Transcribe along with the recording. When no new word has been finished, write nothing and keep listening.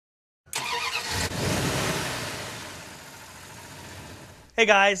Hey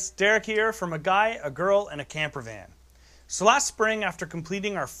guys, Derek here from A Guy, a Girl, and a Camper Van. So last spring, after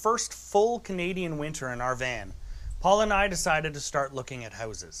completing our first full Canadian winter in our van, Paul and I decided to start looking at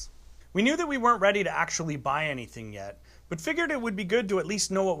houses. We knew that we weren't ready to actually buy anything yet, but figured it would be good to at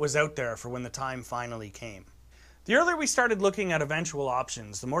least know what was out there for when the time finally came. The earlier we started looking at eventual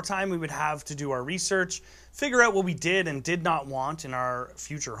options, the more time we would have to do our research, figure out what we did and did not want in our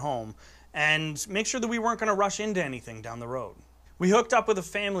future home, and make sure that we weren't going to rush into anything down the road. We hooked up with a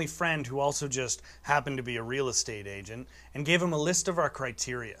family friend who also just happened to be a real estate agent and gave him a list of our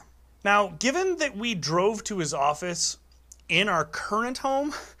criteria. Now, given that we drove to his office in our current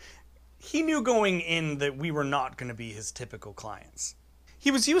home, he knew going in that we were not going to be his typical clients. He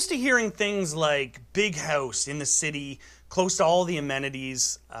was used to hearing things like big house in the city, close to all the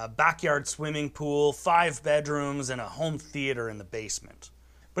amenities, a backyard swimming pool, 5 bedrooms, and a home theater in the basement.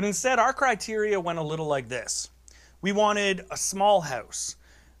 But instead, our criteria went a little like this. We wanted a small house,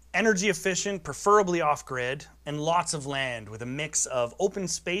 energy efficient, preferably off-grid, and lots of land with a mix of open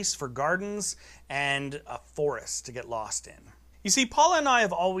space for gardens and a forest to get lost in. You see, Paula and I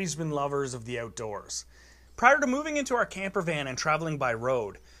have always been lovers of the outdoors. Prior to moving into our camper van and traveling by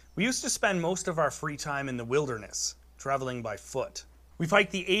road, we used to spend most of our free time in the wilderness, traveling by foot. We've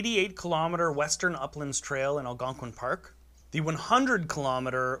hiked the 88-kilometer Western Uplands Trail in Algonquin Park, the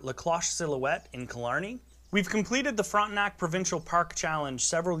 100-kilometer La Cloche Silhouette in Killarney. We've completed the Frontenac Provincial Park Challenge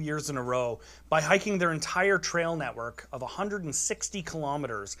several years in a row by hiking their entire trail network of 160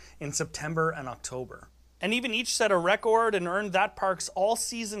 kilometers in September and October. And even each set a record and earned that park's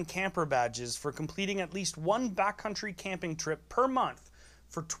all-season camper badges for completing at least one backcountry camping trip per month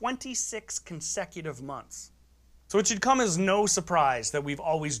for 26 consecutive months. So it should come as no surprise that we've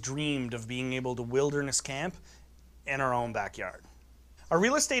always dreamed of being able to wilderness camp in our own backyard. Our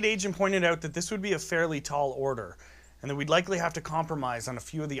real estate agent pointed out that this would be a fairly tall order and that we'd likely have to compromise on a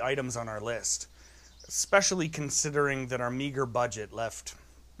few of the items on our list, especially considering that our meager budget left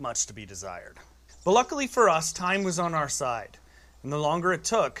much to be desired. But luckily for us, time was on our side, and the longer it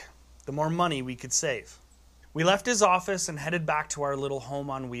took, the more money we could save. We left his office and headed back to our little home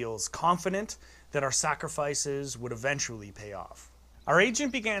on wheels, confident that our sacrifices would eventually pay off. Our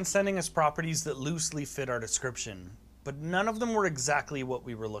agent began sending us properties that loosely fit our description, but none of them were exactly what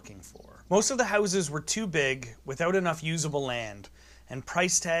we were looking for. Most of the houses were too big, without enough usable land, and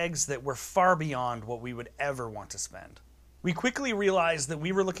price tags that were far beyond what we would ever want to spend. We quickly realized that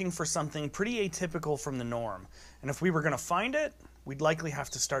we were looking for something pretty atypical from the norm, and if we were going to find it, we'd likely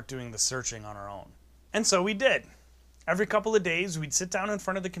have to start doing the searching on our own. And so we did. Every couple of days, we'd sit down in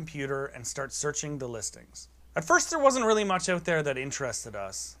front of the computer and start searching the listings. At first, there wasn't really much out there that interested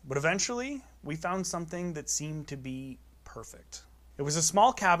us, but eventually, we found something that seemed to be perfect. It was a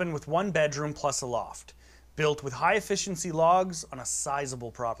small cabin with 1 bedroom plus a loft, built with high-efficiency logs on a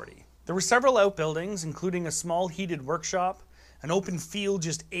sizable property. There were several outbuildings, including a small heated workshop, an open field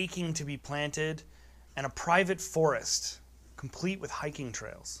just aching to be planted, and a private forest, complete with hiking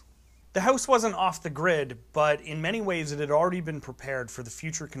trails. The house wasn't off the grid, but in many ways it had already been prepared for the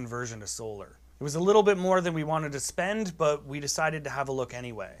future conversion to solar. It was a little bit more than we wanted to spend, but we decided to have a look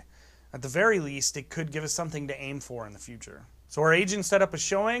anyway. At the very least, it could give us something to aim for in the future. So our agent set up a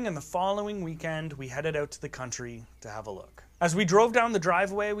showing, and the following weekend we headed out to the country to have a look. As we drove down the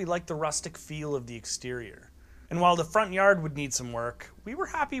driveway, we liked the rustic feel of the exterior. And while the front yard would need some work, we were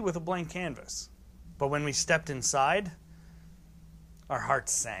happy with a blank canvas. But when we stepped inside, our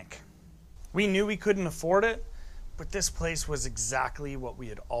hearts sank. We knew we couldn't afford it, but this place was exactly what we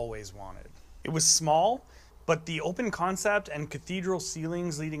had always wanted. It was small, but the open concept and cathedral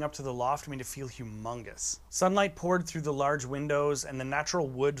ceilings leading up to the loft made it feel humongous. Sunlight poured through the large windows, and the natural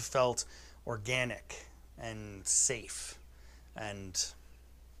wood felt organic and safe. And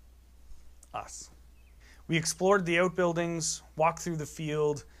us. We explored the outbuildings, walked through the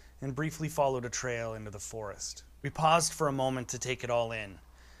field, and briefly followed a trail into the forest. We paused for a moment to take it all in,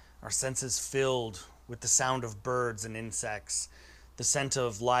 our senses filled with the sound of birds and insects, the scent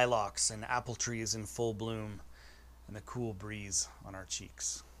of lilacs and apple trees in full bloom, and the cool breeze on our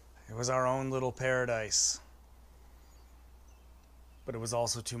cheeks. It was our own little paradise, but it was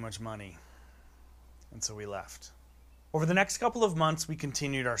also too much money, and so we left. Over the next couple of months, we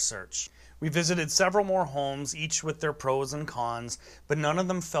continued our search. We visited several more homes, each with their pros and cons, but none of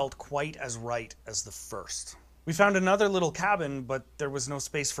them felt quite as right as the first. We found another little cabin, but there was no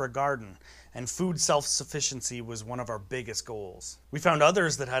space for a garden, and food self-sufficiency was one of our biggest goals. We found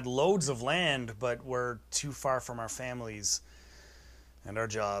others that had loads of land, but were too far from our families and our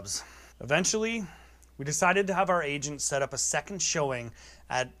jobs. Eventually, we decided to have our agent set up a second showing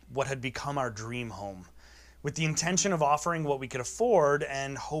at what had become our dream home. with the intention of offering what we could afford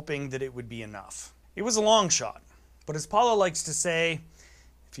and hoping that it would be enough. It was a long shot, but as Paula likes to say,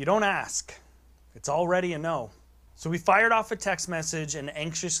 if you don't ask, it's already a no. So we fired off a text message and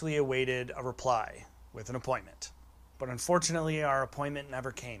anxiously awaited a reply with an appointment. But unfortunately, our appointment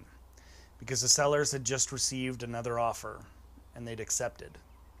never came because the sellers had just received another offer and they'd accepted.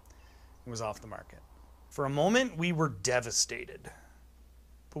 It was off the market. For a moment, we were devastated,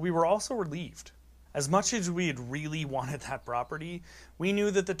 but we were also relieved. As much as we had really wanted that property, we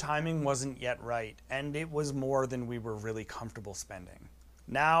knew that the timing wasn't yet right, and it was more than we were really comfortable spending.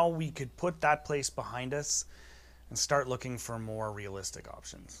 Now we could put that place behind us and start looking for more realistic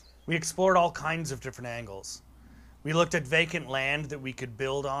options. We explored all kinds of different angles. We looked at vacant land that we could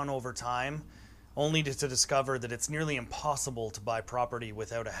build on over time, only to discover that it's nearly impossible to buy property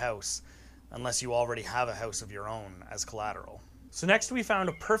without a house unless you already have a house of your own as collateral. So next we found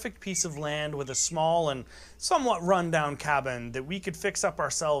a perfect piece of land with a small and somewhat run-down cabin that we could fix up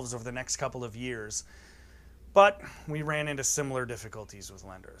ourselves over the next couple of years. But we ran into similar difficulties with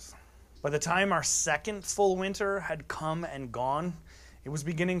lenders. By the time our second full winter had come and gone, it was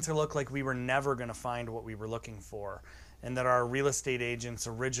beginning to look like we were never going to find what we were looking for, and that our real estate agent's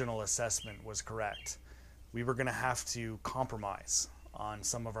original assessment was correct. We were going to have to compromise on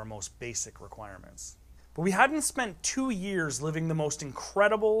some of our most basic requirements. But we hadn't spent 2 years living the most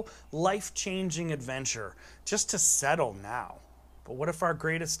incredible, life-changing adventure just to settle now. But what if our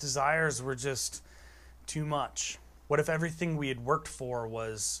greatest desires were just too much? What if everything we had worked for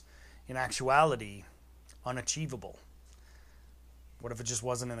was, in actuality, unachievable? What if it just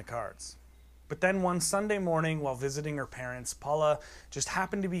wasn't in the cards? But then one Sunday morning while visiting her parents, Paula just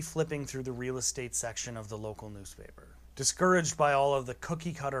happened to be flipping through the real estate section of the local newspaper. Discouraged by all of the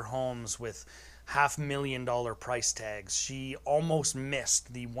cookie-cutter homes with $500,000 price tags, she almost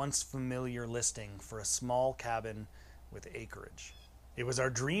missed the once familiar listing for a small cabin with acreage. It was our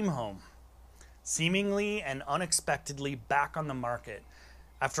dream home, seemingly and unexpectedly back on the market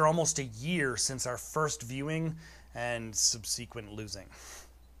after almost a year since our first viewing and subsequent losing.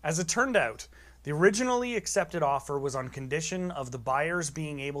 As it turned out, the originally accepted offer was on condition of the buyers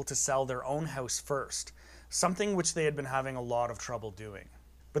being able to sell their own house first, something which they had been having a lot of trouble doing.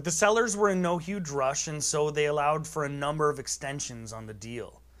 But the sellers were in no huge rush, and so they allowed for a number of extensions on the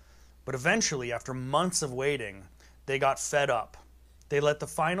deal. But eventually, after months of waiting, they got fed up. They let the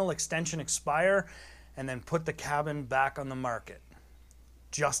final extension expire and then put the cabin back on the market,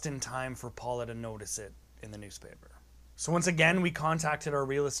 just in time for Paula to notice it in the newspaper. So once again, we contacted our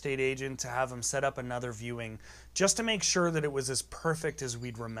real estate agent to have him set up another viewing just to make sure that it was as perfect as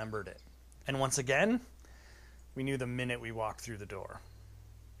we'd remembered it. And once again, we knew the minute we walked through the door.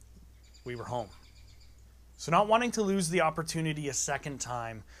 We were home. So not wanting to lose the opportunity a second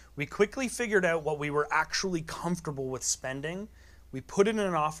time, we quickly figured out what we were actually comfortable with spending. We put in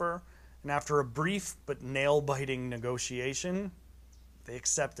an offer, and after a brief but nail-biting negotiation, they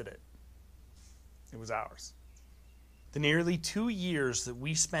accepted it. It was ours. The nearly 2 years that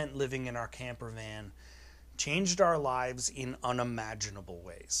we spent living in our camper van changed our lives in unimaginable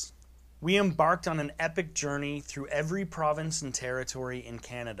ways. We embarked on an epic journey through every province and territory in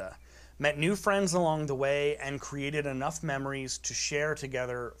Canada, met new friends along the way, and created enough memories to share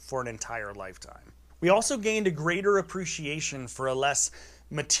together for an entire lifetime. We also gained a greater appreciation for a less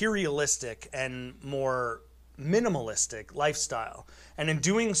materialistic and more minimalistic lifestyle, and in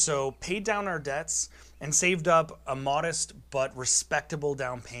doing so, paid down our debts and saved up a modest but respectable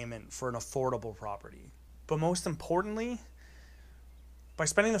down payment for an affordable property. But most importantly, by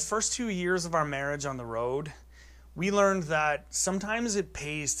spending the first 2 years of our marriage on the road, we learned that sometimes it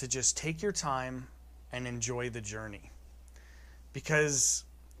pays to just take your time and enjoy the journey. Because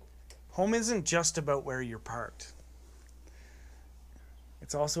home isn't just about where you're parked.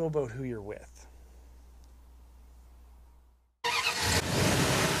 It's also about who you're with.